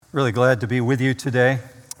Really glad to be with you today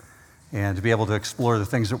and to be able to explore the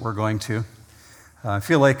things that we're going to. I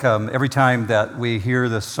feel like every time that we hear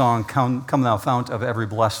the song, Come Thou Fount of Every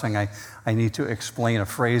Blessing, I need to explain a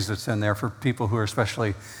phrase that's in there for people who are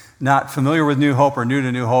especially not familiar with New Hope or new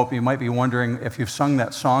to New Hope. You might be wondering, if you've sung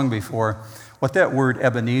that song before, what that word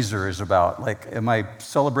Ebenezer is about. Like, am I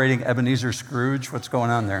celebrating Ebenezer Scrooge? What's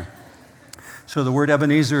going on there? So the word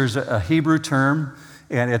Ebenezer is a Hebrew term,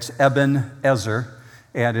 and it's Eben Ezer.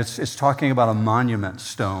 And it's talking about a monument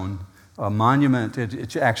stone. A monument,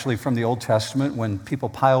 it's actually from the Old Testament when people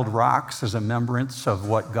piled rocks as a remembrance of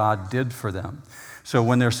what God did for them. So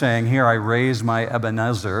when they're saying, here I raise my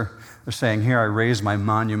Ebenezer, they're saying, here I raise my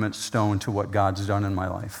monument stone to what God's done in my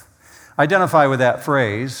life. I identify with that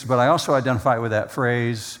phrase, but I also identify with that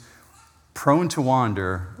phrase, prone to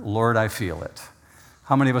wander, Lord, I feel it.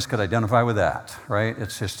 How many of us could identify with that, right?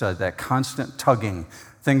 It's just that constant tugging,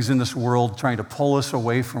 things in this world trying to pull us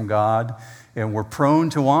away from God, and we're prone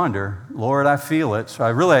to wander. Lord, I feel it. So I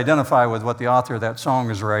really identify with what the author of that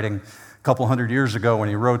song is writing a couple hundred years ago when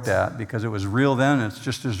he wrote that, because it was real then, and it's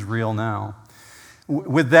just as real now.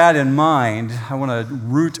 With that in mind, I want to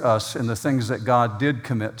root us in the things that God did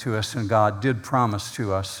commit to us and God did promise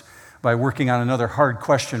to us by working on another hard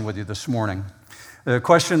question with you this morning. The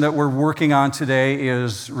question that we're working on today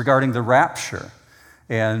is regarding the rapture.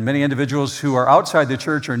 And many individuals who are outside the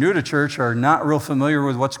church or new to church are not real familiar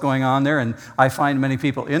with what's going on there. And I find many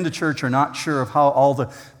people in the church are not sure of how all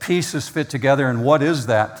the pieces fit together and what is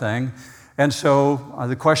that thing. And so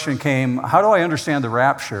the question came, how do I understand the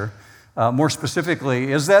rapture? More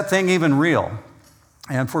specifically, is that thing even real?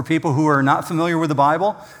 And for people who are not familiar with the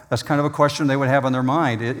Bible, that's kind of a question they would have on their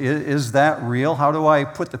mind. Is that real? How do I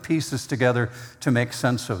put the pieces together to make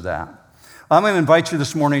sense of that? I'm going to invite you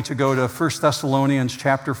this morning to go to 1 Thessalonians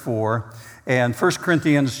chapter 4 and 1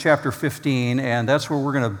 Corinthians chapter 15, and that's where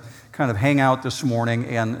we're going to kind of hang out this morning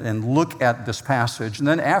and look at this passage. And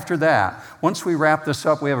then after that, once we wrap this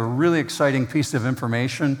up, we have a really exciting piece of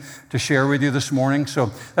information to share with you this morning.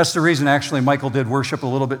 So that's the reason actually Michael did worship a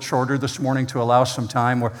little bit shorter this morning to allow some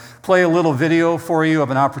time. We'll play a little video for you of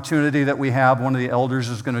an opportunity that we have. One of the elders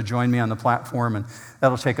is going to join me on the platform, and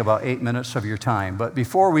that'll take about 8 minutes of your time. But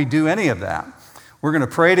before we do any of that, we're going to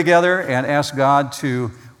pray together and ask God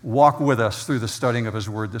to walk with us through the studying of His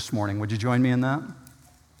Word this morning. Would you join me in that?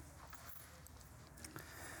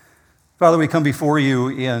 Father, we come before you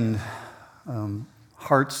in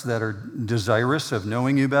hearts that are desirous of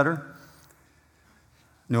knowing you better,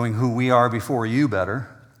 knowing who we are before you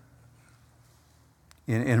better,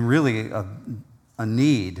 and really a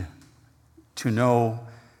need to know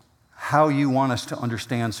how you want us to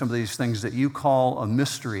understand some of these things that you call a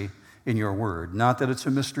mystery in your word. Not that it's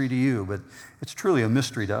a mystery to you, but it's truly a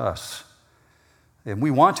mystery to us. And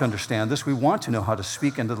we want to understand this. We want to know how to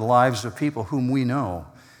speak into the lives of people whom we know,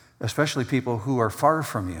 especially people who are far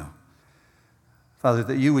from you. Father,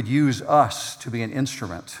 that you would use us to be an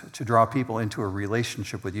instrument to draw people into a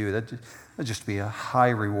relationship with you. That'd just be a high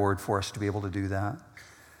reward for us to be able to do that.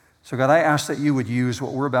 So God, I ask that you would use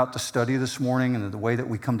what we're about to study this morning and the way that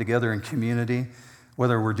we come together in community,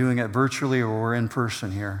 whether we're doing it virtually or we're in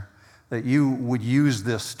person here, that you would use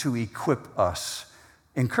this to equip us,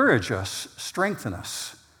 encourage us, strengthen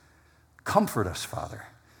us, comfort us, Father.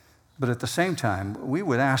 But at the same time, we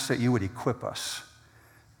would ask that you would equip us.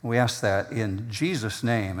 We ask that in Jesus'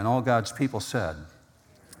 name, and all God's people said,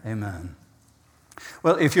 amen.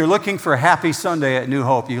 Well, if you're looking for a happy Sunday at New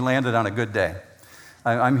Hope, you landed on a good day.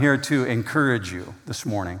 I'm here to encourage you this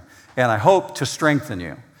morning, and I hope to strengthen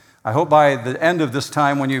you. I hope by the end of this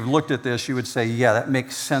time, when you've looked at this, you would say, yeah, that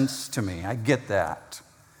makes sense to me. I get that.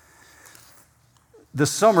 This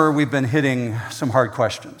summer, we've been hitting some hard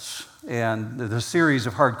questions. And the series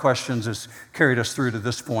of hard questions has carried us through to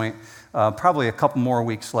this point. Probably a couple more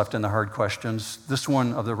weeks left in the hard questions. This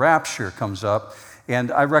one of the rapture comes up,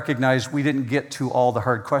 and I recognize we didn't get to all the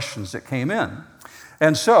hard questions that came in.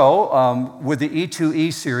 And so, with the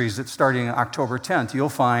E2E series that's starting on October 10th, you'll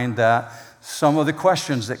find that some of the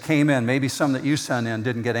questions that came in, maybe some that you sent in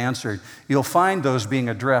didn't get answered, you'll find those being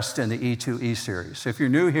addressed in the E2E series. So if you're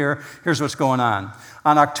new here, here's what's going on.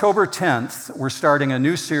 On October 10th, we're starting a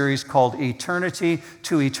new series called Eternity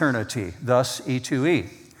to Eternity, thus E2E.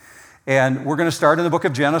 And we're going to start in the book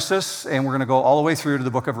of Genesis, and we're going to go all the way through to the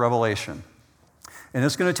book of Revelation. And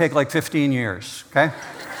it's going to take like 15 years, okay?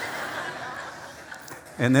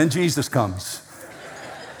 And then Jesus comes.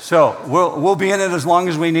 So we'll be in it as long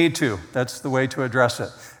as we need to. That's the way to address it.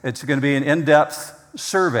 It's going to be an in-depth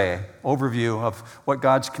survey, overview of what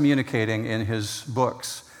God's communicating in His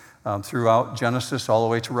books throughout Genesis all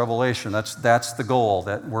the way to Revelation. That's the goal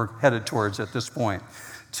that we're headed towards at this point.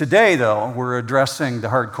 Today, though, we're addressing the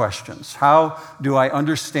hard questions. How do I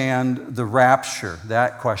understand the rapture?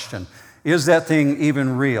 That question. Is that thing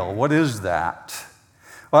even real? What is that?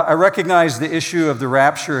 Well, I recognize the issue of the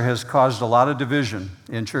rapture has caused a lot of division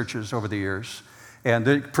in churches over the years, and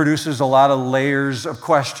it produces a lot of layers of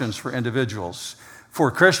questions for individuals.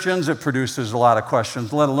 For Christians, it produces a lot of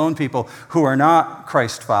questions, let alone people who are not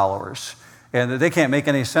Christ followers, and they can't make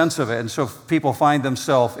any sense of it. And so people find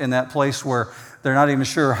themselves in that place where they're not even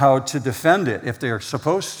sure how to defend it if they're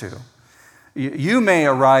supposed to. You may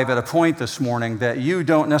arrive at a point this morning that you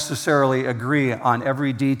don't necessarily agree on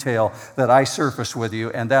every detail that I surface with you,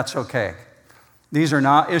 and that's okay. These are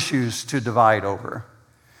not issues to divide over.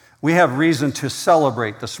 We have reason to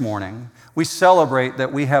celebrate this morning. We celebrate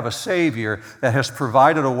that we have a Savior that has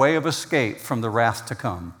provided a way of escape from the wrath to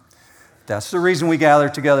come. That's the reason we gather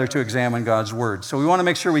together to examine God's Word. So we want to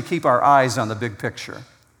make sure we keep our eyes on the big picture.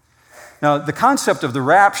 Now, the concept of the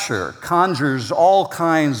rapture conjures all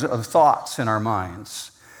kinds of thoughts in our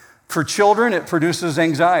minds. For children, it produces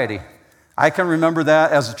anxiety. I can remember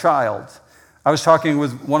that as a child. I was talking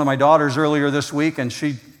with one of my daughters earlier this week, and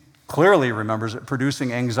she clearly remembers it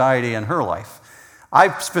producing anxiety in her life.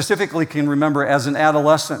 I specifically can remember as an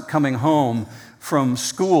adolescent coming home from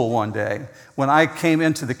school one day. When I came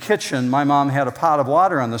into the kitchen, my mom had a pot of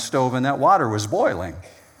water on the stove, and that water was boiling.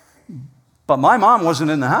 But my mom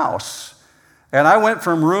wasn't in the house. And I went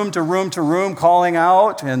from room to room to room calling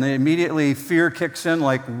out, and immediately fear kicks in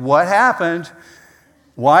like, what happened?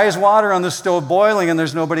 Why is water on the stove boiling and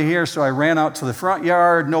there's nobody here? So I ran out to the front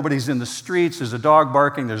yard. Nobody's in the streets. There's a dog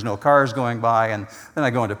barking. There's no cars going by. And then I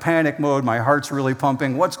go into panic mode. My heart's really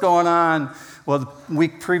pumping. What's going on? Well, the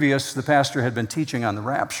week previous, the pastor had been teaching on the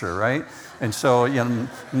rapture, right? And so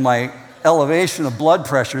my elevation of blood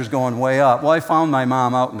pressure is going way up. Well, I found my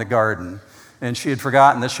mom out in the garden. And she had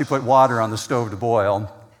forgotten that she put water on the stove to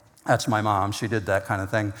boil. That's my mom. She did that kind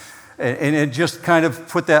of thing. And it just kind of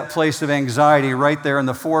put that place of anxiety right there in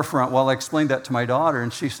the forefront while I explained that to my daughter.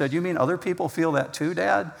 And she said, you mean other people feel that too,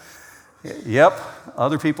 Dad? Yep,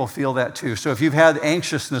 other people feel that too. So if you've had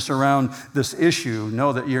anxiousness around this issue,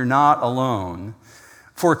 know that you're not alone.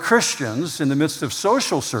 For Christians, in the midst of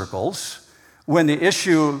social circles, when the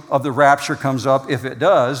issue of the rapture comes up, if it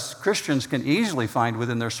does, Christians can easily find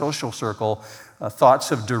within their social circle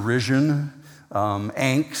thoughts of derision,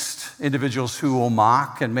 angst, individuals who will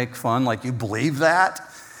mock and make fun, like, you believe that?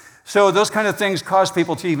 So those kind of things cause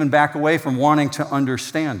people to even back away from wanting to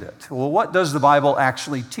understand it. Well, what does the Bible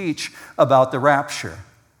actually teach about the rapture?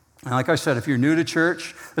 And like I said, if you're new to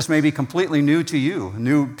church, this may be completely new to you, a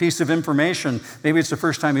new piece of information. Maybe it's the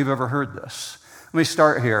first time you've ever heard this. Let me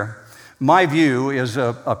start here. My view is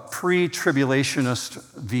a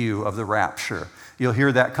pre-tribulationist view of the rapture. You'll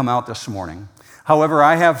hear that come out this morning. However,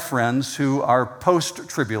 I have friends who are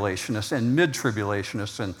post-tribulationists and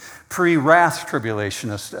mid-tribulationists and pre-wrath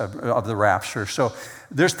tribulationists of the rapture. So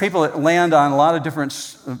there's people that land on a lot of different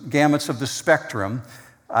gamuts of the spectrum.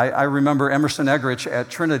 I remember Emerson Eggerichs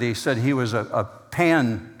at Trinity said he was a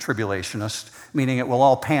pan-tribulationist, meaning it will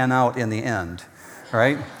all pan out in the end,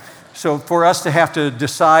 right? So for us to have to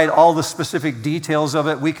decide all the specific details of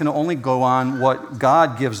it, we can only go on what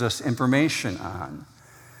God gives us information on.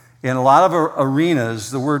 In a lot of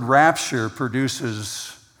arenas, the word rapture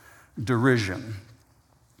produces derision.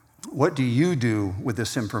 What do you do with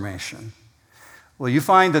this information? Well, you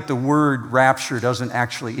find that the word rapture doesn't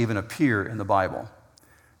actually even appear in the Bible.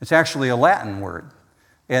 It's actually a Latin word.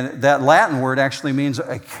 And that Latin word actually means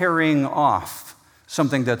a carrying off,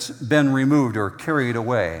 something that's been removed or carried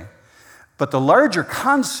away. But the larger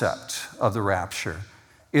concept of the rapture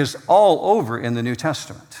is all over in the New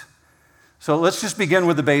Testament. So let's just begin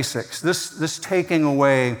with the basics. This taking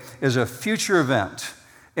away is a future event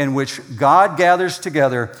in which God gathers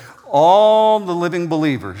together all the living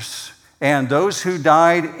believers and those who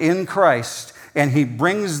died in Christ, and he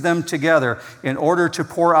brings them together in order to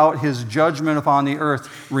pour out his judgment upon the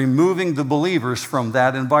earth, removing the believers from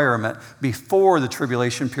that environment before the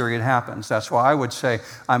tribulation period happens. That's why I would say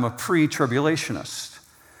I'm a pre-tribulationist.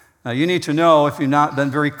 Now, you need to know, if you've not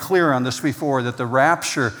been very clear on this before, that the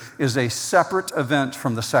rapture is a separate event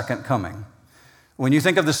from the second coming. When you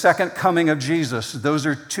think of the second coming of Jesus, those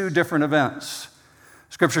are two different events.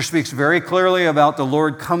 Scripture speaks very clearly about the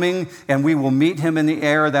Lord coming, and we will meet him in the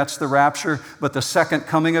air. That's the rapture. But the second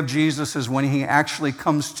coming of Jesus is when he actually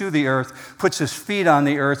comes to the earth, puts his feet on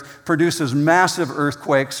the earth, produces massive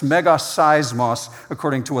earthquakes, megaseismos,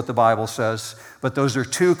 according to what the Bible says. But those are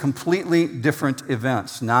two completely different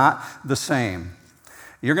events, not the same.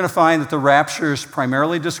 You're going to find that the rapture is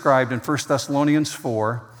primarily described in 1 Thessalonians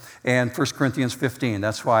 4, and 1 Corinthians 15.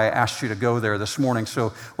 That's why I asked you to go there this morning.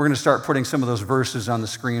 So we're going to start putting some of those verses on the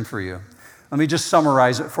screen for you. Let me just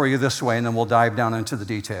summarize it for you this way, and then we'll dive down into the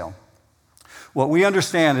detail. What we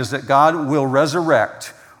understand is that God will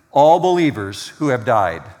resurrect all believers who have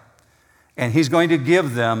died, and He's going to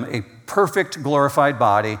give them a perfect glorified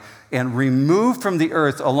body and remove from the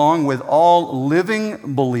earth, along with all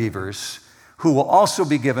living believers, who will also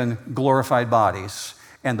be given glorified bodies.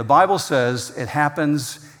 And the Bible says it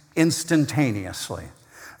happens instantaneously.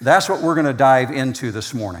 That's what we're going to dive into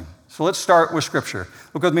this morning. So let's start with Scripture.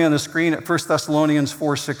 Look with me on the screen at 1 Thessalonians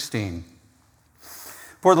 4:16.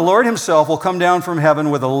 For the Lord Himself will come down from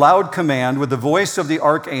heaven with a loud command, with the voice of the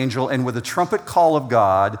archangel, and with the trumpet call of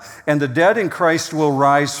God, and the dead in Christ will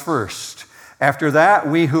rise first. After that,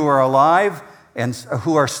 we who are alive and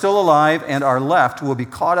who are still alive and are left will be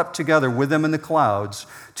caught up together with them in the clouds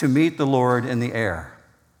to meet the Lord in the air.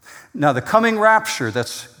 Now, the coming rapture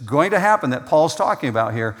that's going to happen that Paul's talking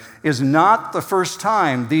about here is not the first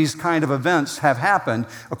time these kind of events have happened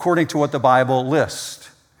according to what the Bible lists.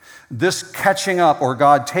 This catching up, or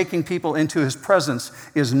God taking people into His presence,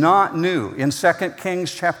 is not new. In 2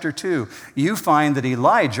 Kings chapter 2, you find that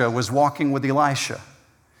Elijah was walking with Elisha.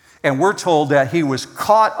 And we're told that he was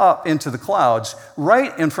caught up into the clouds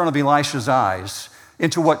right in front of Elisha's eyes,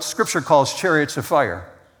 into what Scripture calls chariots of fire.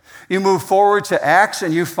 You move forward to Acts,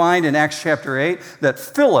 and you find in Acts chapter 8 that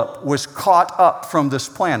Philip was caught up from this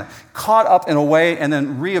planet, caught up in a way, and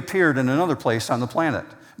then reappeared in another place on the planet,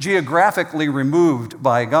 geographically removed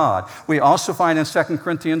by God. We also find in 2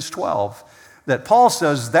 Corinthians 12 that Paul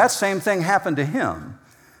says that same thing happened to him,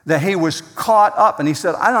 that he was caught up. And he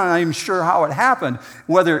said, I'm not even sure how it happened,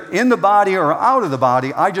 whether in the body or out of the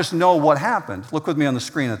body. I just know what happened. Look with me on the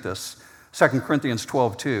screen at this, 2 Corinthians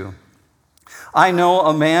 12:2. I know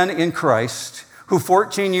a man in Christ who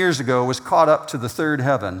 14 years ago was caught up to the third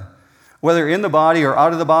heaven. Whether in the body or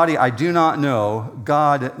out of the body, I do not know.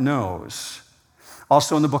 God knows.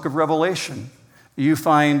 Also in the book of Revelation, you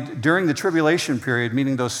find during the tribulation period,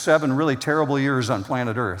 meaning those 7 really terrible years on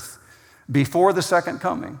planet Earth, before the second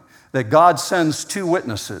coming, that God sends 2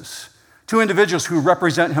 witnesses, 2 individuals who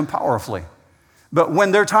represent Him powerfully. But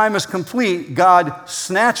when their time is complete, God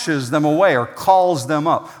snatches them away or calls them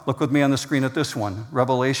up. Look with me on the screen at this one,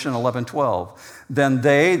 Revelation 11:12. Then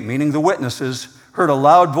they, meaning the witnesses, heard a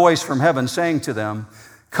loud voice from heaven saying to them,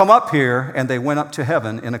 come up here, and they went up to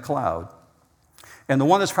heaven in a cloud. And the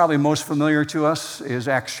one that's probably most familiar to us is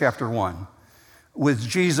Acts chapter 1, with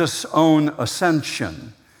Jesus' own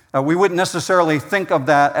ascension. We wouldn't necessarily think of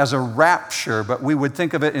that as a rapture, but we would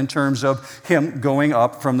think of it in terms of Him going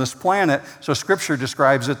up from this planet. So Scripture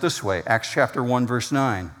describes it this way, Acts chapter 1, verse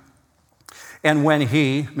 9. And when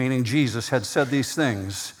He, meaning Jesus, had said these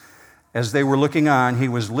things, as they were looking on, He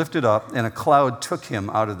was lifted up, and a cloud took Him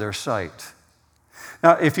out of their sight.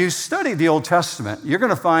 Now, if you study the Old Testament, you're going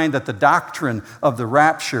to find that the doctrine of the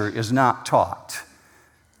rapture is not taught.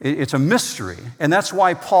 It's a mystery, and that's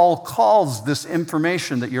why Paul calls this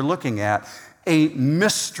information that you're looking at a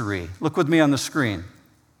mystery. Look with me on the screen.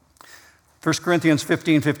 1 Corinthians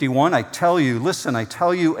 15:51, I tell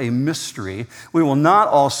you a mystery. We will not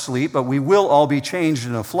all sleep, but we will all be changed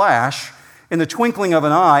in a flash, in the twinkling of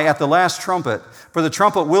an eye, at the last trumpet. For the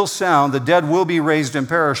trumpet will sound, the dead will be raised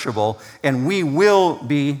imperishable, and we will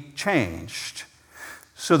be changed.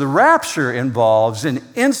 So the rapture involves an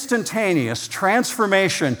instantaneous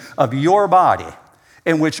transformation of your body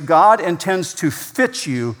in which God intends to fit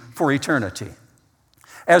you for eternity.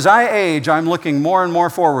 As I age, I'm looking more and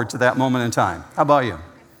more forward to that moment in time. How about you?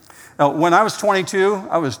 Now, when I was 22,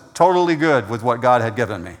 I was totally good with what God had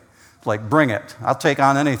given me. Like, bring it. I'll take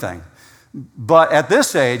on anything. But at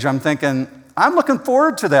this age, I'm thinking, I'm looking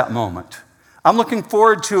forward to that moment. I'm looking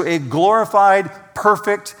forward to a glorified,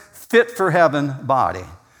 perfect, fit for heaven body.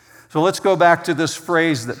 So let's go back to this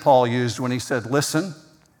phrase that Paul used when he said, listen,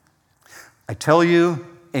 I tell you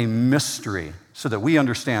a mystery, so that we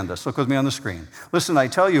understand this. Look with me on the screen. Listen, I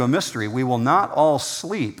tell you a mystery. We will not all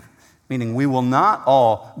sleep, meaning we will not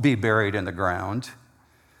all be buried in the ground,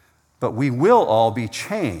 but we will all be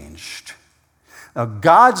changed. Now,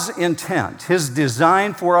 God's intent, His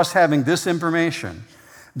design for us having this information,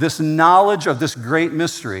 this knowledge of this great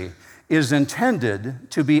mystery, is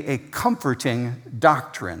intended to be a comforting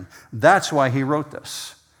doctrine. That's why He wrote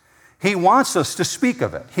this. He wants us to speak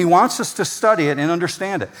of it. He wants us to study it and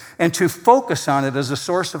understand it, and to focus on it as a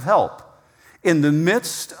source of help in the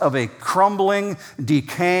midst of a crumbling,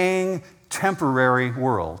 decaying, temporary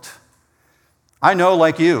world. I know,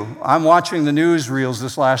 like you, I'm watching the newsreels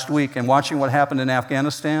this last week and watching what happened in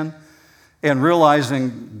Afghanistan and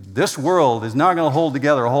realizing this world is not going to hold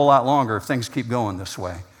together a whole lot longer if things keep going this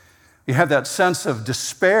way. You have that sense of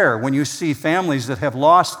despair when you see families that have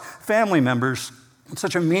lost family members. It's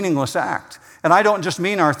such a meaningless act. And I don't just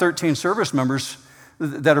mean our 13 service members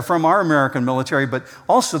that are from our American military, but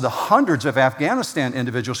also the hundreds of Afghanistan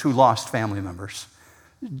individuals who lost family members.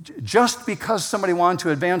 Just because somebody wanted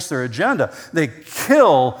to advance their agenda, they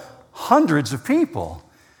kill hundreds of people.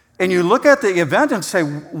 And you look at the event and say,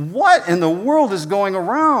 what in the world is going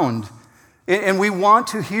around? And we want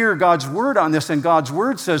to hear God's word on this, and God's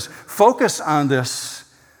word says, focus on this.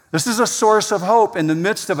 This is a source of hope in the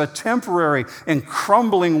midst of a temporary and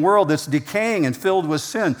crumbling world that's decaying and filled with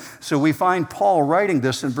sin. So we find Paul writing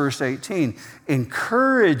this in verse 18.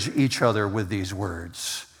 Encourage each other with these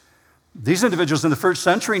words. These individuals in the first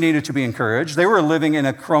century needed to be encouraged. They were living in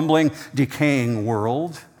a crumbling, decaying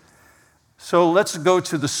world. So let's go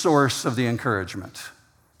to the source of the encouragement.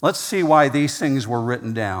 Let's see why these things were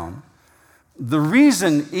written down. The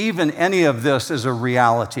reason even any of this is a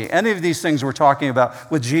reality, any of these things we're talking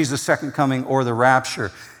about with Jesus' second coming or the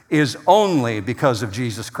rapture, is only because of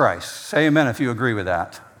Jesus Christ. Say amen if you agree with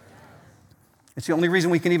that. It's the only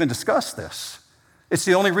reason we can even discuss this. It's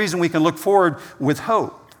the only reason we can look forward with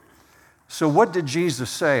hope. So what did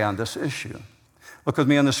Jesus say on this issue? Look with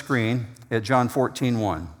me on the screen at John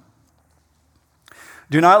 14:1.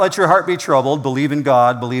 Do not let your heart be troubled. Believe in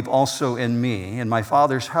God. Believe also in me. In my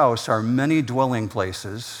Father's house are many dwelling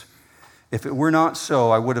places. If it were not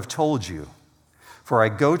so, I would have told you. For I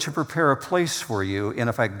go to prepare a place for you, and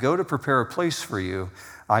if I go to prepare a place for you,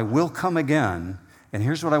 I will come again. And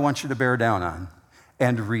here's what I want you to bear down on.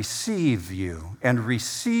 And receive you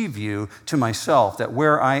to myself, that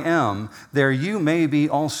where I am, there you may be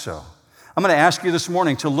also. I'm going to ask you this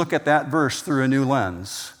morning to look at that verse through a new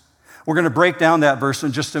lens. We're going to break down that verse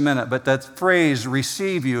in just a minute, but that phrase,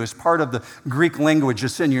 receive you, is part of the Greek language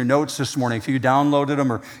that's in your notes this morning. If you downloaded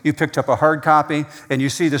them or you picked up a hard copy and you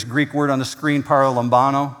see this Greek word on the screen,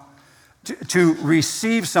 paralambano, to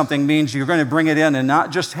receive something means you're going to bring it in and not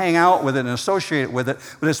just hang out with it and associate with it,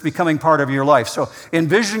 but it's becoming part of your life. So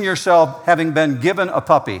envision yourself having been given a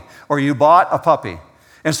puppy, or you bought a puppy,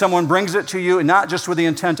 and someone brings it to you, and not just with the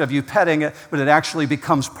intent of you petting it, but it actually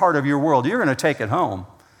becomes part of your world. You're going to take it home.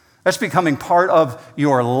 That's becoming part of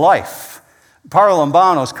your life.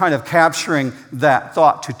 Paralambano is kind of capturing that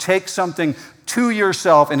thought, to take something to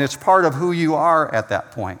yourself, and it's part of who you are at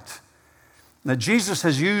that point. Now, Jesus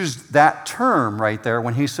has used that term right there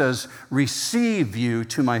when he says, receive you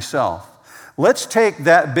to myself. Let's take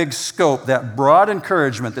that big scope, that broad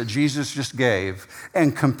encouragement that Jesus just gave,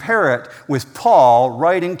 and compare it with Paul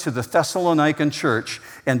writing to the Thessalonican church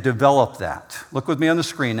and develop that. Look with me on the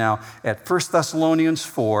screen now at 1 Thessalonians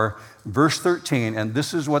 4, verse 13, and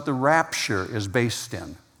this is what the rapture is based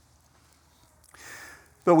in.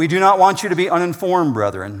 But we do not want you to be uninformed,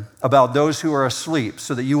 brethren, about those who are asleep,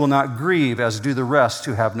 so that you will not grieve as do the rest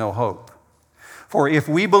who have no hope. For if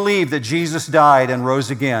we believe that Jesus died and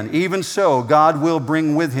rose again, even so God will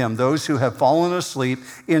bring with him those who have fallen asleep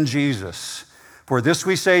in Jesus. For this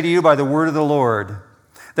we say to you by the word of the Lord,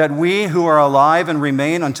 that we who are alive and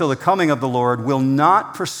remain until the coming of the Lord will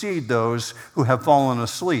not precede those who have fallen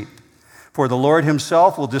asleep. For the Lord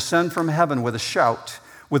himself will descend from heaven with a shout,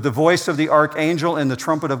 with the voice of the archangel and the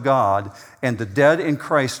trumpet of God, and the dead in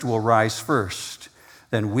Christ will rise first.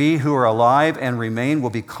 Then we who are alive and remain will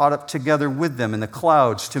be caught up together with them in the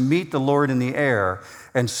clouds to meet the Lord in the air,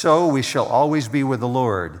 and so we shall always be with the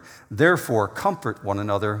Lord. Therefore, comfort one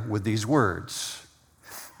another with these words.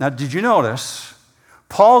 Now, did you notice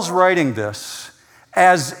Paul's writing this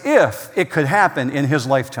as if it could happen in his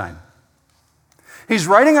lifetime? He's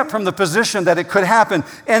writing it from the position that it could happen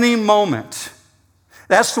any moment.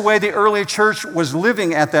 That's the way the early church was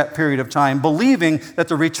living at that period of time, believing that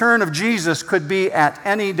the return of Jesus could be at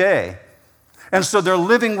any day. And so they're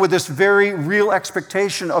living with this very real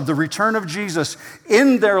expectation of the return of Jesus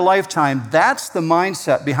in their lifetime. That's the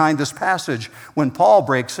mindset behind this passage when Paul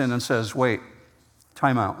breaks in and says, wait,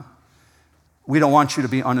 time out. We don't want you to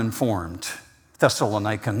be uninformed,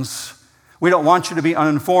 Thessalonians. We don't want you to be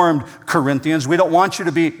uninformed, Corinthians. We don't want you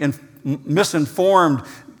to be misinformed,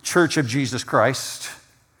 Church of Jesus Christ.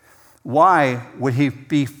 Why would he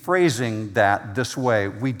be phrasing that this way?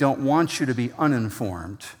 We don't want you to be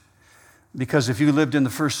uninformed. Because if you lived in the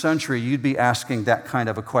first century, you'd be asking that kind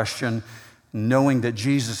of a question, knowing that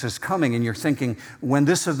Jesus is coming, and you're thinking, when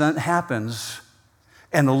this event happens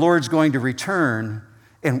and the Lord's going to return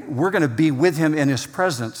and we're going to be with him in his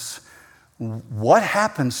presence, what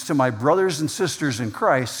happens to my brothers and sisters in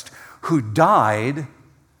Christ who died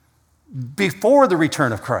before the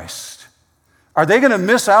return of Christ? Are they going to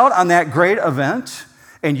miss out on that great event?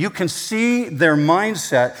 And you can see their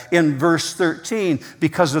mindset in verse 13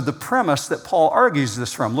 because of the premise that Paul argues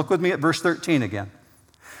this from. Look with me at verse 13 again.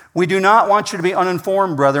 We do not want you to be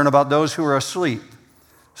uninformed, brethren, about those who are asleep,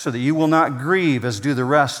 so that you will not grieve as do the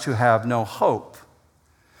rest who have no hope.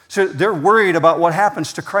 So they're worried about what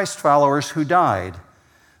happens to Christ followers who died.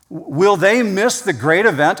 Will they miss the great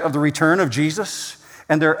event of the return of Jesus?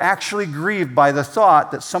 And they're actually grieved by the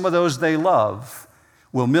thought that some of those they love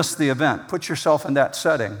will miss the event. Put yourself in that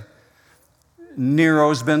setting.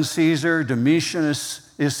 Nero's been Caesar, Domitian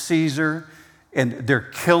is Caesar, and they're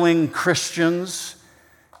killing Christians.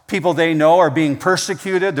 People they know are being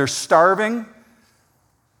persecuted, they're starving,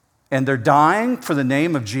 and they're dying for the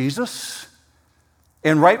name of Jesus.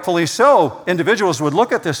 And rightfully so, individuals would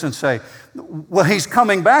look at this and say, well, he's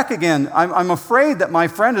coming back again. I'm afraid that my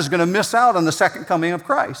friend is going to miss out on the second coming of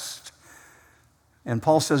Christ. And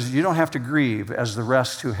Paul says, you don't have to grieve as the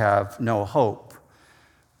rest who have no hope.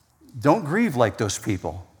 Don't grieve like those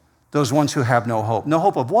people, those ones who have no hope. No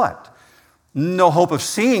hope of what? No hope of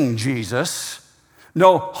seeing Jesus.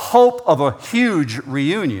 No hope of a huge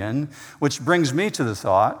reunion, which brings me to the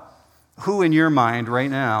thought, who in your mind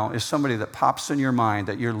right now is somebody that pops in your mind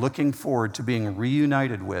that you're looking forward to being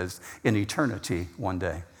reunited with in eternity one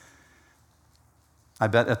day? I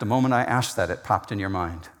bet at the moment I asked that, it popped in your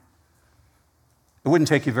mind. It wouldn't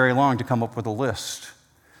take you very long to come up with a list.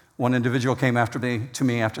 One individual came to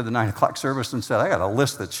me after the 9 o'clock service and said, I got a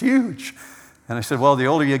list that's huge. And I said, well, the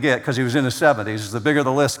older you get, because he was in his 70s, the bigger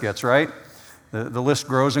the list gets, right? The list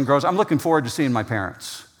grows and grows. I'm looking forward to seeing my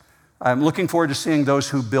parents. I'm looking forward to seeing those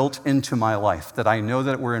who built into my life, that I know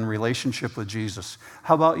that we're in relationship with Jesus.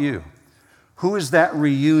 How about you? Who is that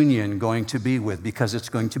reunion going to be with? Because it's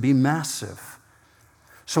going to be massive.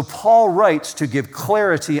 So Paul writes to give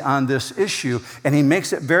clarity on this issue, and he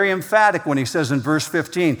makes it very emphatic when he says in verse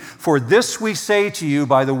 15, for this we say to you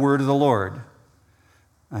by the word of the Lord.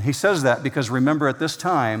 He says that because remember at this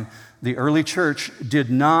time, the early church did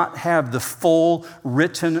not have the full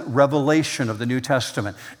written revelation of the New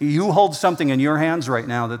Testament. You hold something in your hands right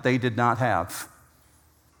now that they did not have.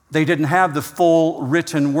 They didn't have the full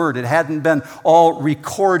written word. It hadn't been all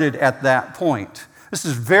recorded at that point. This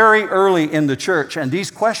is very early in the church, and these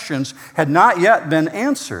questions had not yet been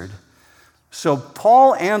answered. So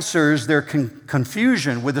Paul answers their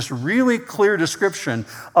confusion with this really clear description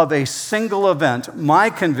of a single event, my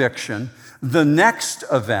conviction, the next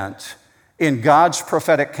event in God's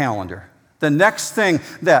prophetic calendar. The next thing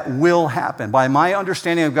that will happen. By my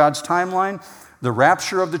understanding of God's timeline, the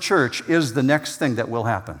rapture of the church is the next thing that will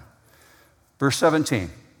happen. Verse 17.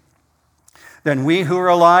 Then we who are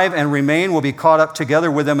alive and remain will be caught up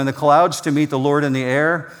together with them in the clouds to meet the Lord in the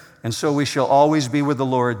air, and so we shall always be with the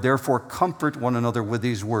Lord. Therefore, comfort one another with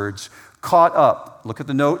these words. Caught up. Look at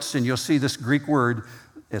the notes, and you'll see this Greek word.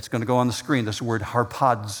 It's going to go on the screen, this word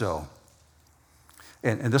harpazo.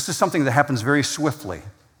 And this is something that happens very swiftly.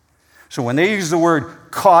 So when they use the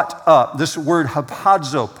word caught up, this word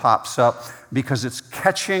harpazo pops up because it's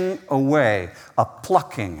catching away, a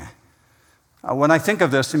plucking. When I think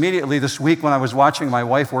of this, immediately this week when I was watching my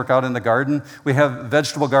wife work out in the garden, we have a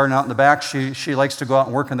vegetable garden out in the back. She likes to go out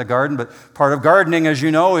and work in the garden, but part of gardening, as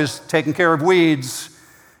you know, is taking care of weeds.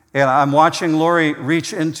 And I'm watching Lori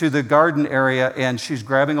reach into the garden area, and she's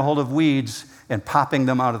grabbing a hold of weeds and popping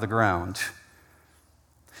them out of the ground.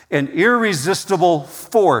 An irresistible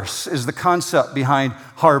force is the concept behind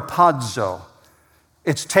harpazo.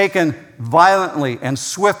 It's taken violently and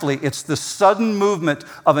swiftly. It's the sudden movement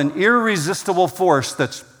of an irresistible force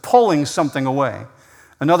that's pulling something away.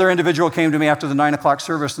 Another individual came to me after the 9 o'clock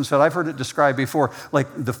service and said, I've heard it described before like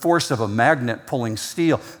the force of a magnet pulling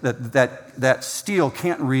steel, that steel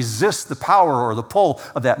can't resist the power or the pull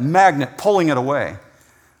of that magnet pulling it away.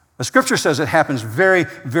 The scripture says it happens very,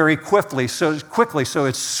 very quickly. So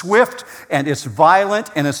it's swift and it's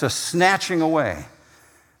violent and it's a snatching away.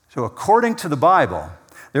 So according to the Bible,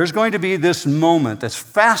 there's going to be this moment that's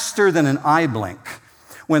faster than an eye blink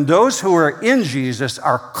when those who are in Jesus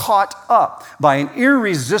are caught up by an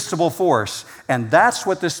irresistible force. And that's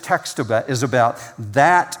what this text is about,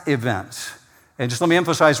 that event. And just let me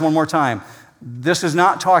emphasize one more time, this is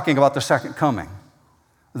not talking about the second coming.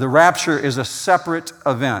 The rapture is a separate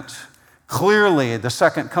event. Clearly, the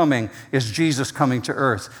second coming is Jesus coming to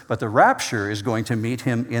earth, but the rapture is going to meet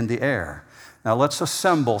him in the air. Now, let's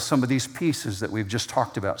assemble some of these pieces that we've just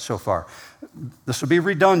talked about so far. This will be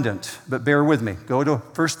redundant, but bear with me. Go to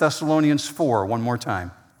 1 Thessalonians 4 one more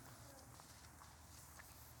time.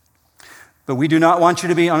 But we do not want you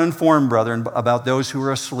to be uninformed, brethren, about those who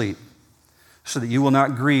are asleep, so that you will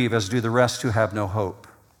not grieve as do the rest who have no hope.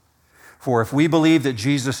 For if we believe that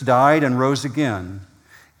Jesus died and rose again,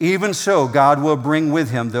 Even so, God will bring with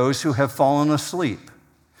him those who have fallen asleep.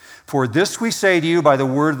 For this we say to you by the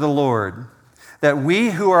word of the Lord, that we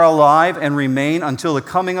who are alive and remain until the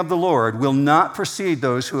coming of the Lord will not precede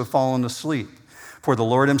those who have fallen asleep. For the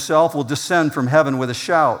Lord himself will descend from heaven with a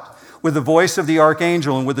shout, with the voice of the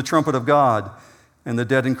archangel and with the trumpet of God, and the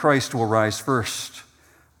dead in Christ will rise first.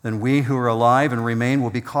 Then we who are alive and remain will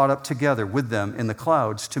be caught up together with them in the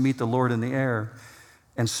clouds to meet the Lord in the air,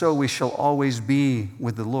 and so we shall always be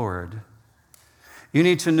with the Lord. You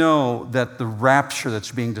need to know that the rapture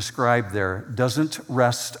that's being described there doesn't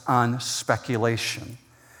rest on speculation,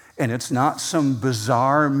 and it's not some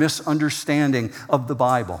bizarre misunderstanding of the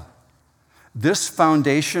Bible. This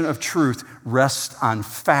foundation of truth rests on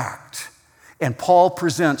fact. And Paul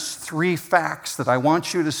presents 3 facts that I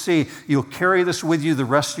want you to see. You'll carry this with you the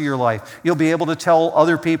rest of your life. You'll be able to tell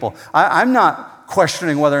other people. I'm not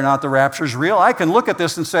questioning whether or not the rapture is real. I can look at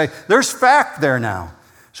this and say, there's fact there now.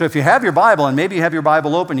 So if you have your Bible, and maybe you have your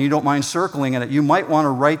Bible open, and you don't mind circling in it, you might want to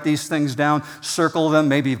write these things down, circle them.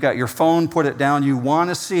 Maybe you've got your phone, put it down. You want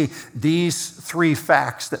to see these 3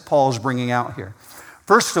 facts that Paul is bringing out here.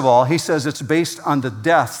 First of all, he says it's based on the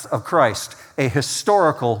death of Christ, a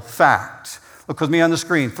historical fact. Look with me on the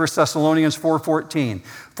screen, 1 Thessalonians 4:14.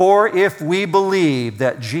 For if we believe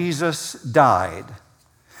that Jesus died.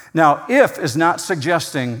 Now, if is not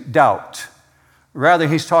suggesting doubt. Rather,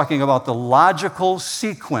 he's talking about the logical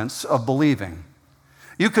sequence of believing.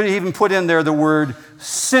 You could even put in there the word,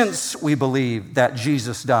 since we believe that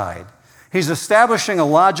Jesus died. He's establishing a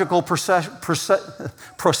logical procession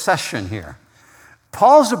here.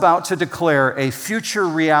 Paul's about to declare a future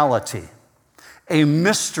reality, a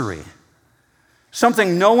mystery,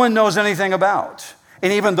 something no one knows anything about.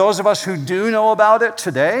 And even those of us who do know about it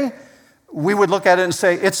today, we would look at it and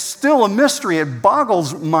say, it's still a mystery. It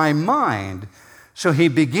boggles my mind. So he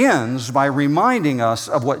begins by reminding us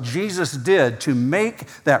of what Jesus did to make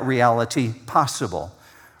that reality possible.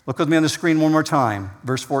 Look with me on the screen one more time,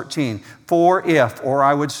 verse 14. For if, or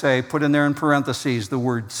I would say, put in there in parentheses, the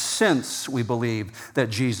word since we believe that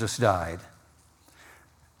Jesus died.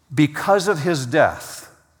 Because of his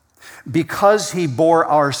death, because he bore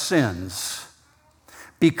our sins,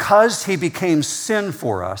 because he became sin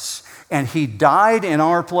for us, and he died in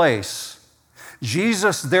our place,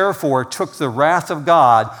 Jesus therefore took the wrath of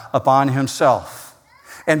God upon himself.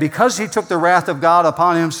 And because he took the wrath of God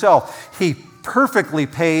upon himself, he perfectly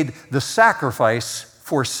paid the sacrifice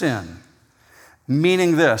for sin.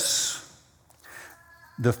 Meaning this,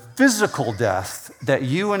 the physical death that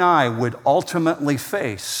you and I would ultimately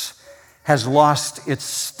face has lost its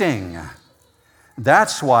sting.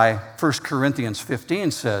 That's why 1 Corinthians 15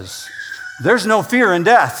 says, there's no fear in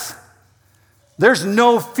death. There's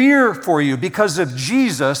no fear for you because of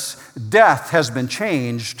Jesus. Death has been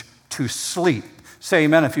changed to sleep. Say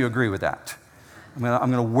amen if you agree with that. I'm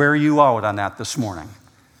going to wear you out on that this morning.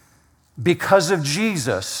 Because of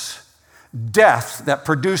Jesus, death that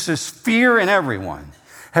produces fear in everyone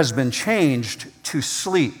has been changed to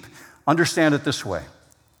sleep. Understand it this way.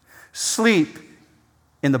 Sleep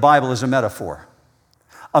in the Bible is a metaphor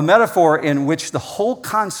in which the whole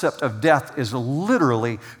concept of death is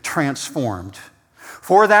literally transformed.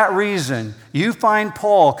 For that reason, you find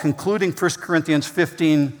Paul concluding 1 Corinthians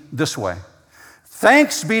 15 this way.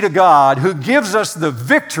 Thanks be to God who gives us the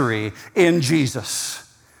victory in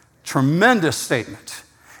Jesus. Tremendous statement.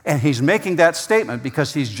 And he's making that statement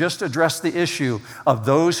because he's just addressed the issue of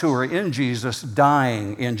those who are in Jesus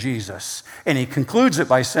dying in Jesus. And he concludes it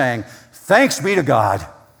by saying, thanks be to God.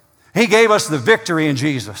 He gave us the victory in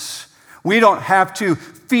Jesus. We don't have to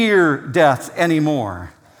fear death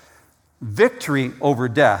anymore. Victory over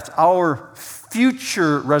death, our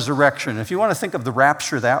future resurrection. If you want to think of the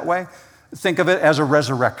rapture that way, think of it as a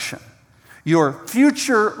resurrection. Your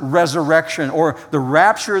future resurrection or the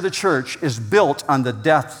rapture of the church is built on the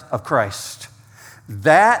death of Christ.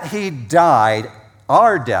 That he died,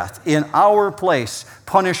 our death, in our place,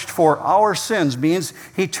 punished for our sins, means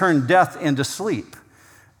he turned death into sleep.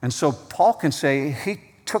 And so Paul can say he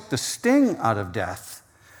took the sting out of death.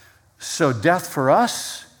 So death for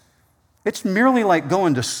us, it's merely like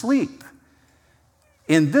going to sleep.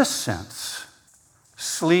 In this sense,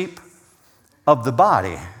 sleep of the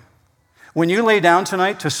body. When you lay down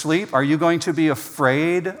tonight to sleep, are you going to be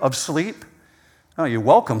afraid of sleep? No, you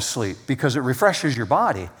welcome sleep because it refreshes your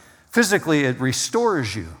body. Physically, it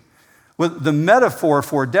restores you. Well, the metaphor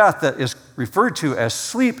for death that is referred to as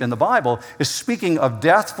sleep in the Bible is speaking of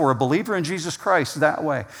death for a believer in Jesus Christ that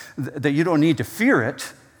way, that you don't need to fear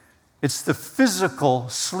it. It's the physical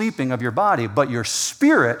sleeping of your body, but your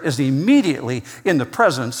spirit is immediately in the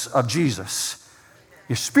presence of Jesus.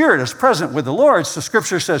 Your spirit is present with the Lord. So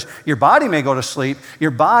Scripture says your body may go to sleep,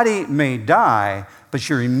 your body may die, but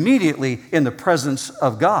you're immediately in the presence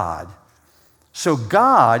of God. So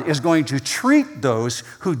God is going to treat those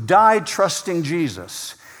who died trusting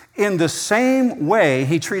Jesus in the same way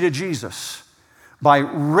he treated Jesus, by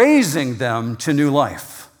raising them to new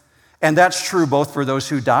life. And that's true both for those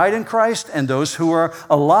who died in Christ and those who are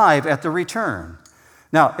alive at the return.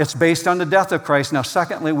 Now, it's based on the death of Christ. Now,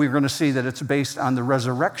 secondly, we're going to see that it's based on the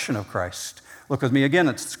resurrection of Christ. Look with me again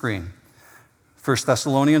at the screen. 1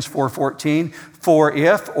 Thessalonians 4:14, for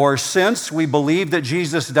if or since we believe that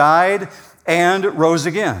Jesus died and rose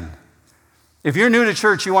again. If you're new to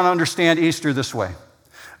church, you want to understand Easter this way.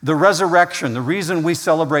 The resurrection, the reason we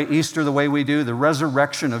celebrate Easter the way we do, the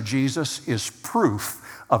resurrection of Jesus is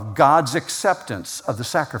proof of God's acceptance of the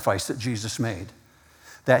sacrifice that Jesus made.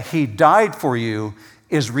 That he died for you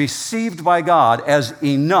is received by God as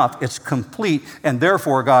enough, it's complete, and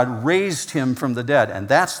therefore God raised him from the dead. And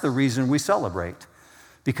that's the reason we celebrate.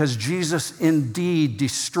 Because Jesus indeed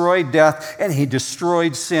destroyed death, and he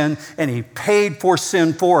destroyed sin, and he paid for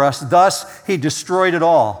sin for us. Thus, he destroyed it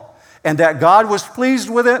all. And that God was pleased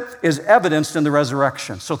with it is evidenced in the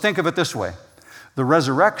resurrection. So think of it this way. The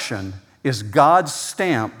resurrection is God's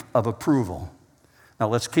stamp of approval. Now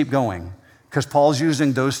let's keep going, because Paul's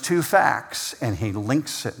using those two facts, and he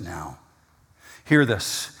links it now. Hear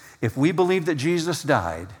this. If we believe that Jesus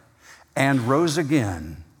died and rose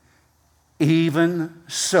again, even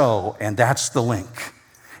so, and that's the link.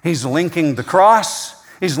 He's linking the cross,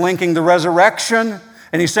 he's linking the resurrection,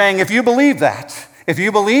 and he's saying, if you believe that, if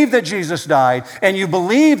you believe that Jesus died and you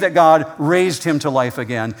believe that God raised him to life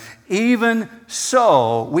again, even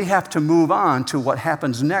so, we have to move on to what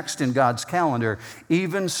happens next in God's calendar.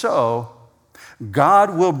 Even so,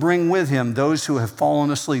 God will bring with him those who have fallen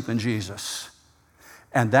asleep in Jesus.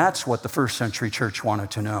 And that's what the first century church wanted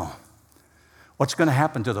to know. What's going to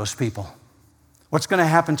happen to those people? What's going to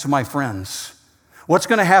happen to my friends? What's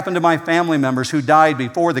going to happen to my family members who died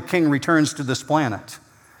before the King returns to this planet?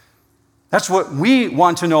 That's what we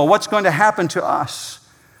want to know. What's going to happen to us?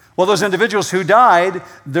 Well, those individuals who died,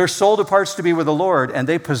 their soul departs to be with the Lord, and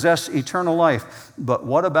they possess eternal life. But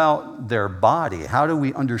what about their body? How do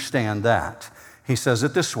we understand that? He says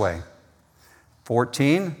it this way.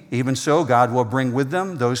 14, even so, God will bring with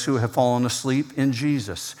them those who have fallen asleep in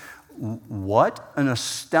Jesus. What an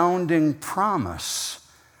astounding promise.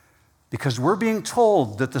 Because we're being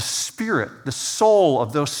told that the spirit, the soul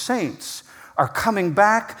of those saints are coming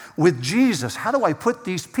back with Jesus. How do I put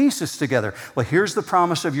these pieces together? Well, here's the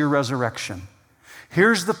promise of your resurrection.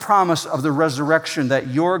 Here's the promise of the resurrection that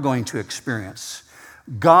you're going to experience.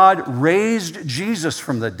 God raised Jesus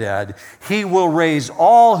from the dead. He will raise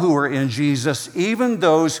all who are in Jesus, even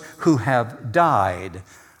those who have died.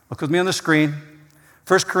 Look with me on the screen.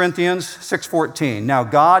 1 Corinthians 6:14. Now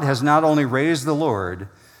God has not only raised the Lord,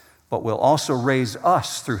 but will also raise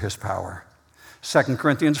us through his power. 2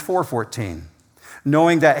 Corinthians 4:14.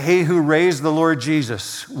 Knowing that he who raised the Lord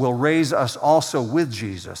Jesus will raise us also with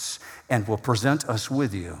Jesus and will present us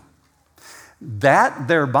with you. That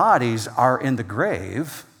their bodies are in the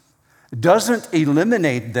grave doesn't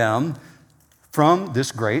eliminate them from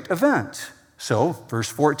this great event. So, verse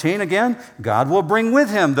 14 again, God will bring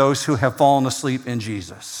with him those who have fallen asleep in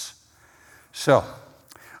Jesus. So,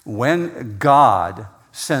 when God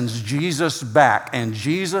sends Jesus back and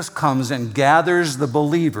Jesus comes and gathers the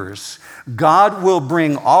believers, God will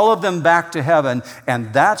bring all of them back to heaven,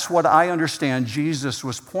 and that's what I understand Jesus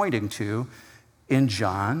was pointing to in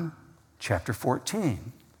John chapter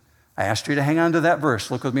 14. I asked you to hang on to that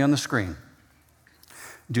verse. Look with me on the screen.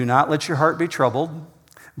 Do not let your heart be troubled.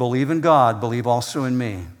 Believe in God, believe also in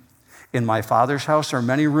me. In my Father's house are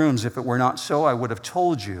many rooms. If it were not so, I would have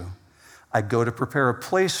told you. I go to prepare a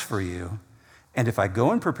place for you. And if I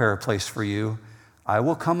go and prepare a place for you, I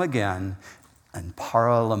will come again and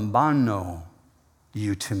paralambano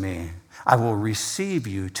you to me. I will receive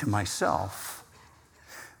you to myself.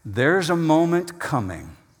 There's a moment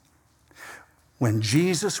coming when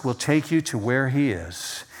Jesus will take you to where he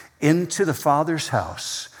is, into the Father's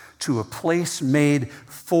house, to a place made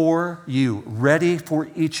for you, ready for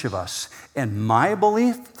each of us. And my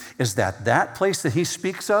belief is that that place that he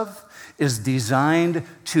speaks of is designed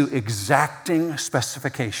to exacting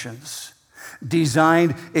specifications,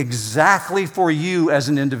 designed exactly for you as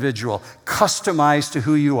an individual, customized to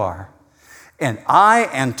who you are. And I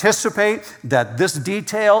anticipate that this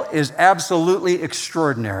detail is absolutely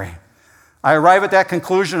extraordinary. I arrive at that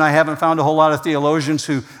conclusion. I haven't found a whole lot of theologians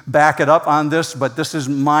who back it up on this, but this is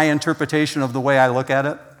my interpretation of the way I look at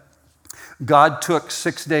it. God took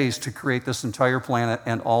 6 days to create this entire planet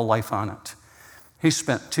and all life on it. He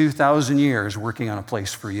spent 2,000 years working on a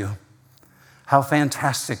place for you. How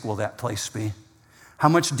fantastic will that place be? How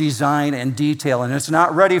much design and detail, and it's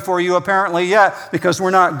not ready for you apparently yet because we're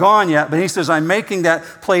not gone yet, but he says, I'm making that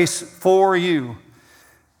place for you.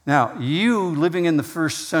 Now, you living in the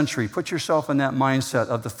first century, put yourself in that mindset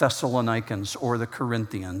of the Thessalonians or the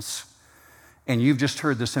Corinthians, and you've just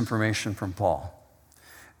heard this information from Paul.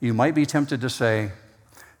 You might be tempted to say,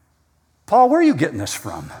 Paul, where are you getting this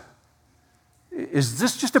from? Is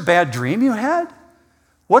this just a bad dream you had?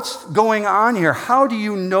 What's going on here? How do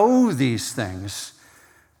you know these things?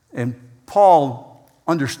 And Paul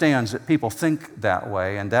understands that people think that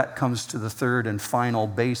way, and that comes to the third and final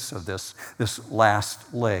base of this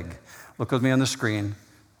last leg. Look with me on the screen,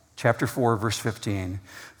 chapter 4, verse 15.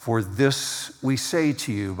 For this we say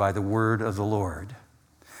to you by the word of the Lord.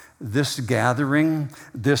 This gathering,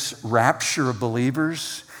 this rapture of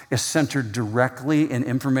believers is centered directly in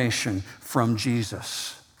information from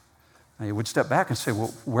Jesus. Now you would step back and say,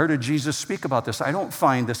 well, where did Jesus speak about this? I don't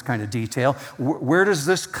find this kind of detail. Where does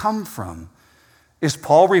this come from? Is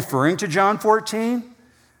Paul referring to John 14?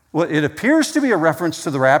 Well, it appears to be a reference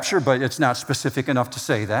to the rapture, but it's not specific enough to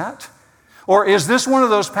say that. Or is this one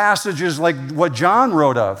of those passages like what John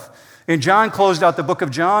wrote of? And John closed out the book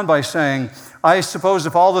of John by saying, I suppose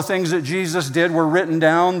if all the things that Jesus did were written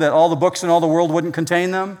down, that all the books in all the world wouldn't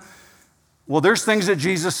contain them. Well, there's things that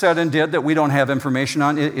Jesus said and did that we don't have information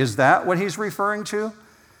on. Is that what he's referring to?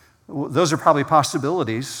 Those are probably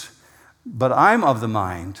possibilities, but I'm of the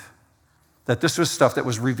mind that this was stuff that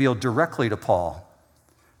was revealed directly to Paul,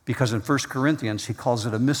 because in 1 Corinthians, he calls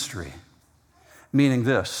it a mystery, meaning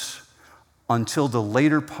this: until the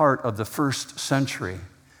later part of the first century,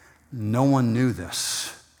 no one knew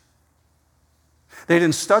this. They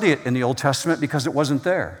didn't study it in the Old Testament because it wasn't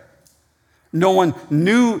there. No one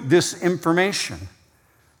knew this information.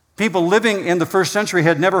 People living in the first century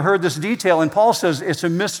had never heard this detail, and Paul says it's a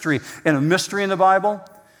mystery. And a mystery in the Bible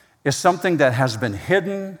is something that has been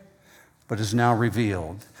hidden but is now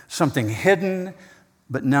revealed. Something hidden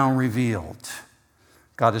but now revealed.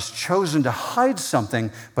 God has chosen to hide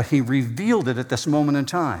something, but he revealed it at this moment in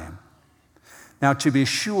time. Now, to be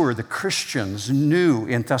sure, the Christians knew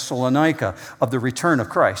in Thessalonica of the return of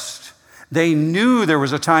Christ. They knew there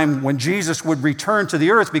was a time when Jesus would return to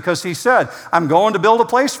the earth because he said, I'm going to build a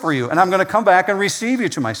place for you, and I'm going to come back and receive you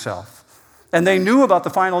to myself. And they knew about the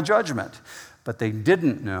final judgment, but they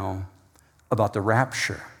didn't know about the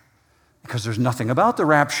rapture, because there's nothing about the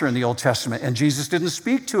rapture in the Old Testament, and Jesus didn't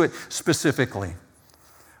speak to it specifically.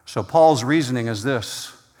 So Paul's reasoning is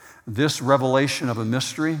this revelation of a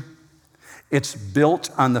mystery, it's built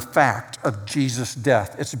on the fact of Jesus'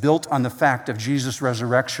 death. It's built on the fact of Jesus'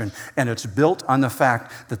 resurrection. And it's built on the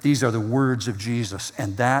fact that these are the words of Jesus.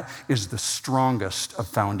 And that is the strongest of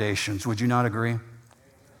foundations. Would you not agree?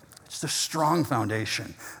 It's the strong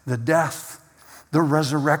foundation. The death, the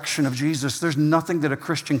resurrection of Jesus. There's nothing that a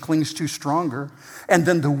Christian clings to stronger. And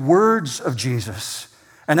then the words of Jesus.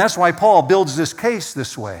 And that's why Paul builds this case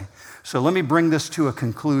this way. So let me bring this to a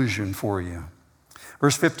conclusion for you.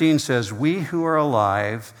 Verse 15 says, we who are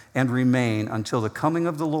alive and remain until the coming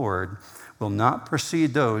of the Lord will not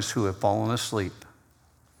precede those who have fallen asleep.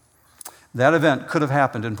 That event could have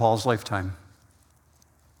happened in Paul's lifetime.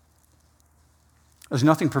 There's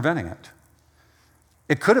nothing preventing it.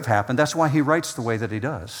 It could have happened. That's why he writes the way that he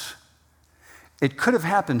does. It could have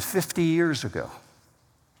happened 50 years ago.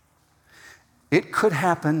 It could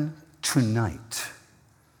happen tonight.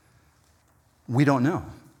 We don't know.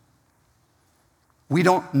 We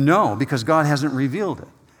don't know because God hasn't revealed it.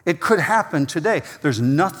 It could happen today. There's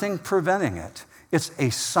nothing preventing it. It's a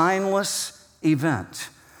signless event,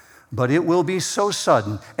 but it will be so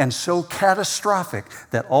sudden and so catastrophic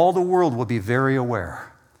that all the world will be very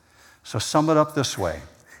aware. So sum it up this way.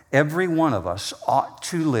 Every one of us ought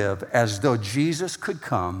to live as though Jesus could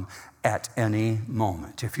come at any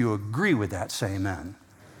moment. If you agree with that, say amen.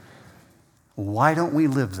 Why don't we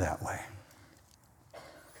live that way?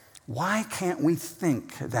 Why can't we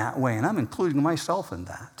think that way? And I'm including myself in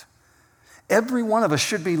that. Every one of us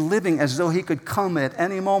should be living as though he could come at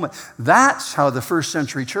any moment. That's how the first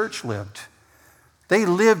century church lived. They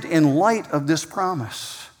lived in light of this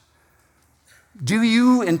promise. Do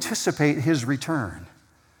you anticipate his return?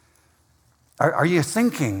 Are you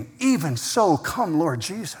thinking, even so, come Lord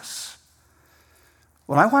Jesus?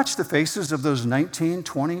 When I watch the faces of those 19,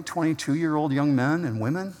 20, 22-year-old young men and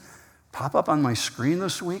women pop up on my screen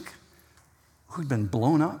this week who'd been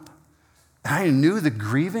blown up, and I knew the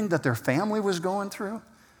grieving that their family was going through,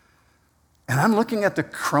 and I'm looking at the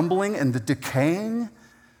crumbling and the decaying,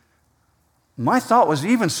 my thought was,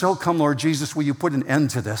 even so, come Lord Jesus, will you put an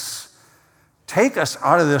end to this? Take us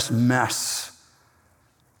out of this mess.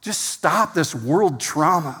 Just stop this world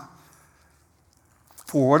trauma.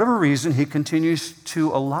 For whatever reason, he continues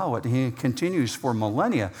to allow it. He continues for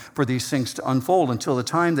millennia for these things to unfold until the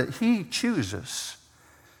time that he chooses.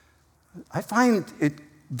 I find it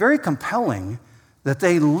very compelling that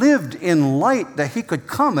they lived in light that he could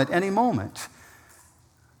come at any moment.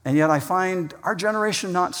 And yet I find our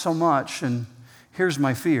generation not so much, and here's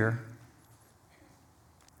my fear.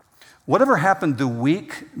 Whatever happened the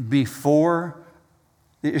week before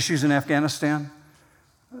the issues in Afghanistan,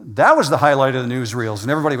 that was the highlight of the newsreels, and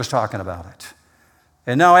everybody was talking about it.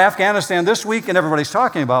 And now Afghanistan this week, and everybody's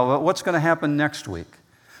talking about what's going to happen next week,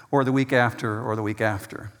 or the week after, or the week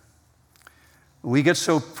after. We get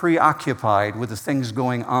so preoccupied with the things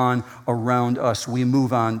going on around us, we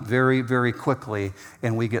move on very, very quickly,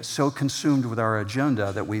 and we get so consumed with our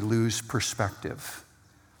agenda that we lose perspective.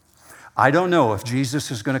 I don't know if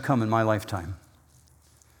Jesus is going to come in my lifetime.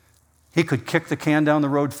 He could kick the can down the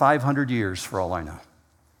road 500 years for all I know.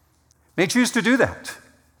 May choose to do that.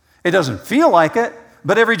 It doesn't feel like it,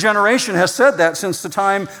 but every generation has said that since the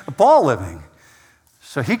time of Paul living.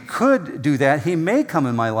 So he could do that. He may come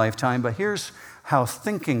in my lifetime, but here's how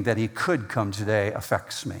thinking that he could come today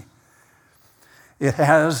affects me. It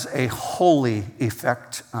has a holy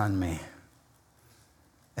effect on me.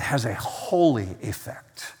 It has a holy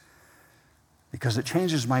effect because it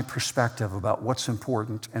changes my perspective about what's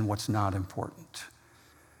important and what's not important.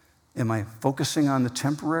 Am I focusing on the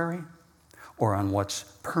temporary or on what's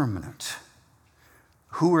permanent?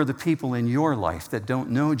 Who are the people in your life that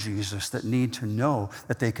don't know Jesus that need to know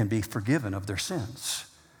that they can be forgiven of their sins?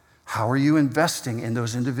 How are you investing in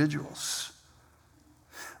those individuals?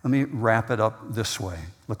 Let me wrap it up this way.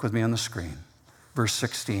 Look with me on the screen. Verse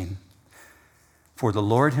 16. For the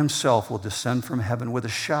Lord himself will descend from heaven with a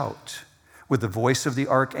shout, with the voice of the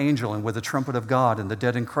archangel and with the trumpet of God, and the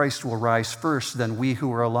dead in Christ will rise first. Then we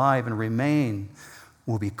who are alive and remain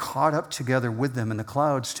will be caught up together with them in the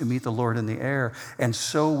clouds to meet the Lord in the air, and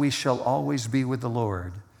so we shall always be with the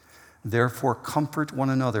Lord. Therefore, comfort one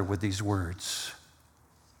another with these words.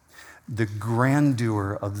 The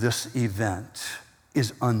grandeur of this event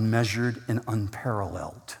is unmeasured and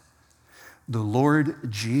unparalleled. The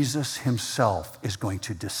Lord Jesus himself is going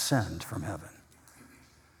to descend from heaven.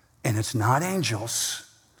 And it's not angels,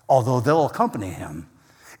 although they'll accompany him.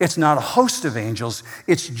 It's not a host of angels.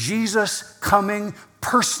 It's Jesus coming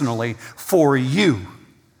personally for you.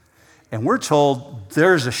 And we're told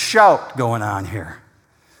there's a shout going on here.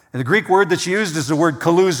 And the Greek word that's used is the word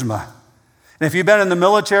kalusma. And if you've been in the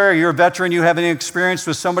military or you're a veteran, you have any experience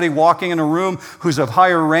with somebody walking in a room who's of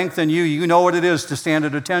higher rank than you, you know what it is to stand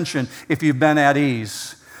at attention if you've been at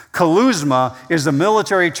ease. Kalusma is the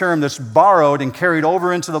military term that's borrowed and carried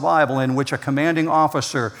over into the Bible, in which a commanding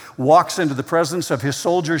officer walks into the presence of his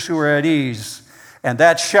soldiers who are at ease. And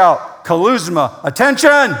that shout, kalusma,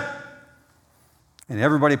 attention! And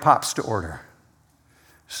everybody pops to order.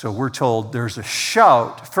 So we're told there's a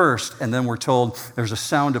shout first, and then we're told there's a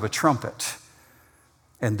sound of a trumpet.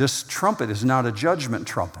 And this trumpet is not a judgment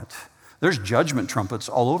trumpet. There's judgment trumpets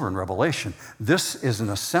all over in Revelation. This is an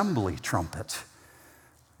assembly trumpet.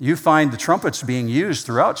 You find the trumpets being used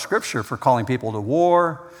throughout Scripture for calling people to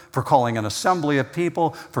war, for calling an assembly of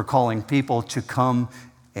people, for calling people to come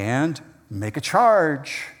and make a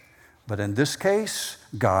charge. But in this case,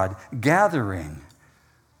 God gathering.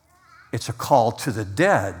 It's a call to the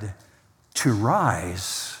dead to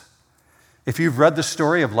rise. If you've read the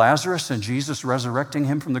story of Lazarus and Jesus resurrecting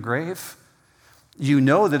him from the grave, you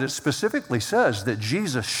know that it specifically says that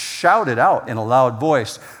Jesus shouted out in a loud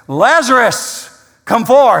voice, "Lazarus, come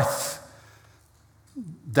forth."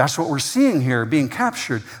 That's what we're seeing here being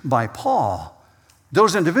captured by Paul.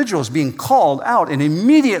 Those individuals being called out, and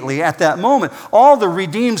immediately at that moment, all the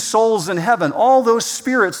redeemed souls in heaven, all those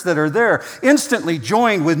spirits that are there, instantly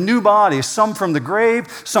joined with new bodies, some from the grave,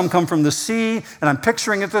 some come from the sea, and I'm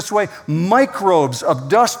picturing it this way, microbes of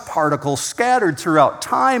dust particles scattered throughout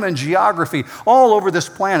time and geography all over this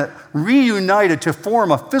planet, reunited to form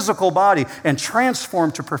a physical body and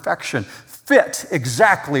transformed to perfection, fit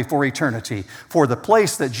exactly for eternity, for the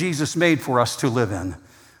place that Jesus made for us to live in.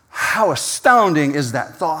 How astounding is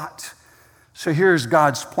that thought? So here's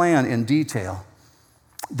God's plan in detail.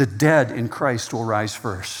 The dead in Christ will rise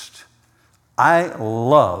first. I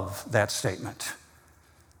love that statement.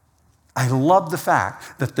 I love the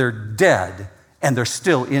fact that they're dead and they're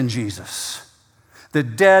still in Jesus. The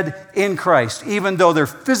dead in Christ, even though they're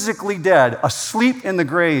physically dead, asleep in the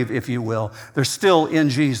grave, if you will, they're still in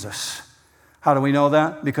Jesus. How do we know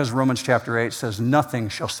that? Because Romans chapter 8 says, nothing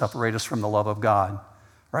shall separate us from the love of God.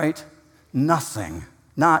 Right? Nothing.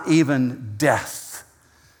 not even death.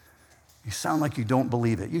 You sound like you don't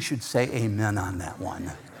believe it. You should say amen on that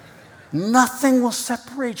one. Nothing will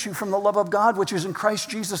separate you from the love of God, which is in Christ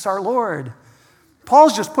Jesus our Lord.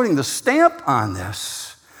 Paul's just putting the stamp on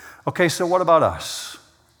this. Okay, so what about us?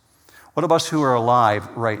 What about us who are alive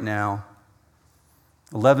right now?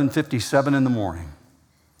 11:57 in the morning.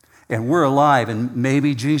 And we're alive, and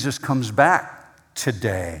maybe Jesus comes back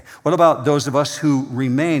today. What about those of us who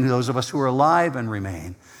remain, those of us who are alive and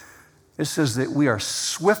remain? It says that we are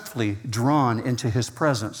swiftly drawn into his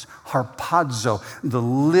presence. Harpazo, the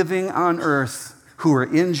living on earth who are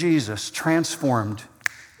in Jesus, transformed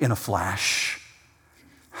in a flash.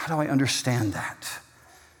 How do I understand that?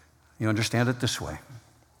 You understand it this way.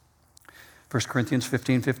 1 Corinthians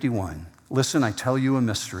 15:51. Listen, I tell you a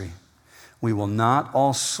mystery. We will not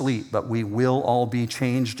all sleep, but we will all be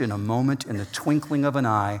changed in a moment, in the twinkling of an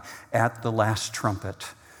eye, at the last trumpet.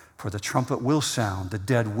 For the trumpet will sound, the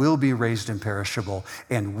dead will be raised imperishable,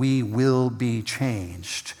 and we will be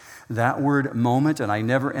changed. That word moment, and I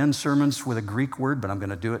never end sermons with a Greek word, but I'm going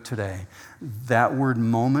to do it today. That word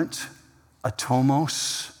moment,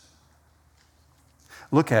 atomos.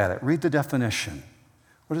 Look at it. Read the definition.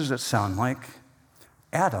 What does it sound like?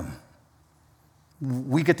 Atom.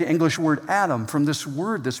 We get the English word atom from this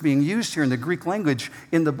word that's being used here in the Greek language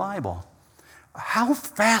in the Bible. How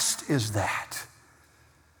fast is that?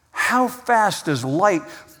 How fast does light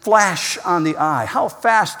flash on the eye? How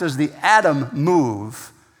fast does the atom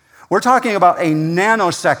move? We're talking about a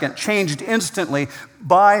nanosecond changed instantly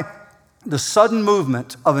by the sudden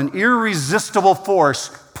movement of an irresistible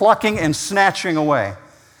force plucking and snatching away.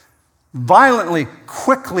 Violently,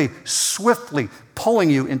 quickly, swiftly pulling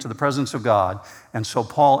you into the presence of God. And so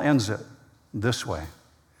Paul ends it this way.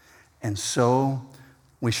 And so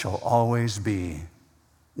we shall always be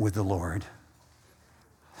with the Lord.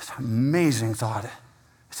 It's an amazing thought.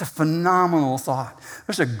 It's a phenomenal thought.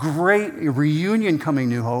 There's a great reunion coming,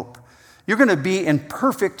 New Hope. You're going to be in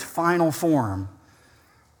perfect final form.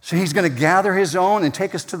 So he's going to gather his own and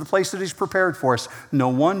take us to the place that he's prepared for us. No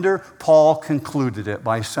wonder Paul concluded it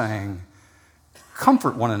by saying,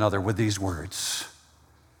 comfort one another with these words.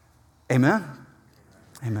 Amen?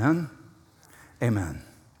 Amen? Amen.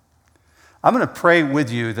 I'm going to pray with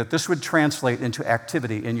you that this would translate into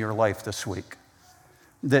activity in your life this week.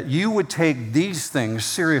 That you would take these things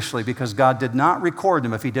seriously because God did not record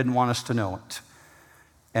them if he didn't want us to know it.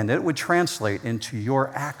 And it would translate into your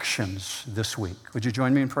actions this week. Would you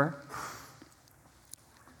join me in prayer?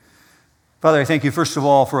 Father, I thank you, first of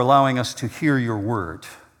all, for allowing us to hear your word,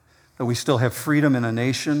 that we still have freedom in a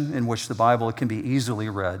nation in which the Bible can be easily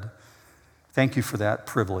read. Thank you for that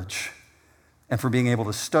privilege and for being able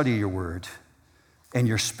to study your word. And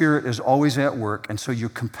your Spirit is always at work, and so you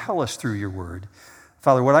compel us through your word.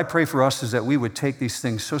 Father, what I pray for us is that we would take these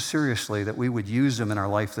things so seriously that we would use them in our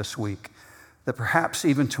life this week, that perhaps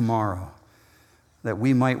even tomorrow, that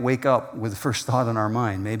we might wake up with the first thought in our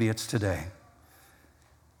mind. Maybe it's today.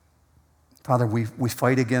 Father, we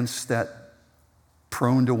fight against that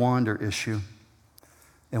prone to wander issue,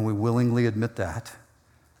 and we willingly admit that.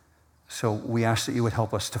 So we ask that you would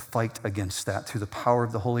help us to fight against that through the power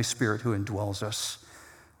of the Holy Spirit who indwells us,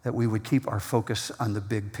 that we would keep our focus on the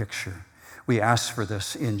big picture. We ask for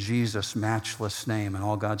this in Jesus' matchless name, and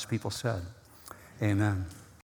all God's people said, amen.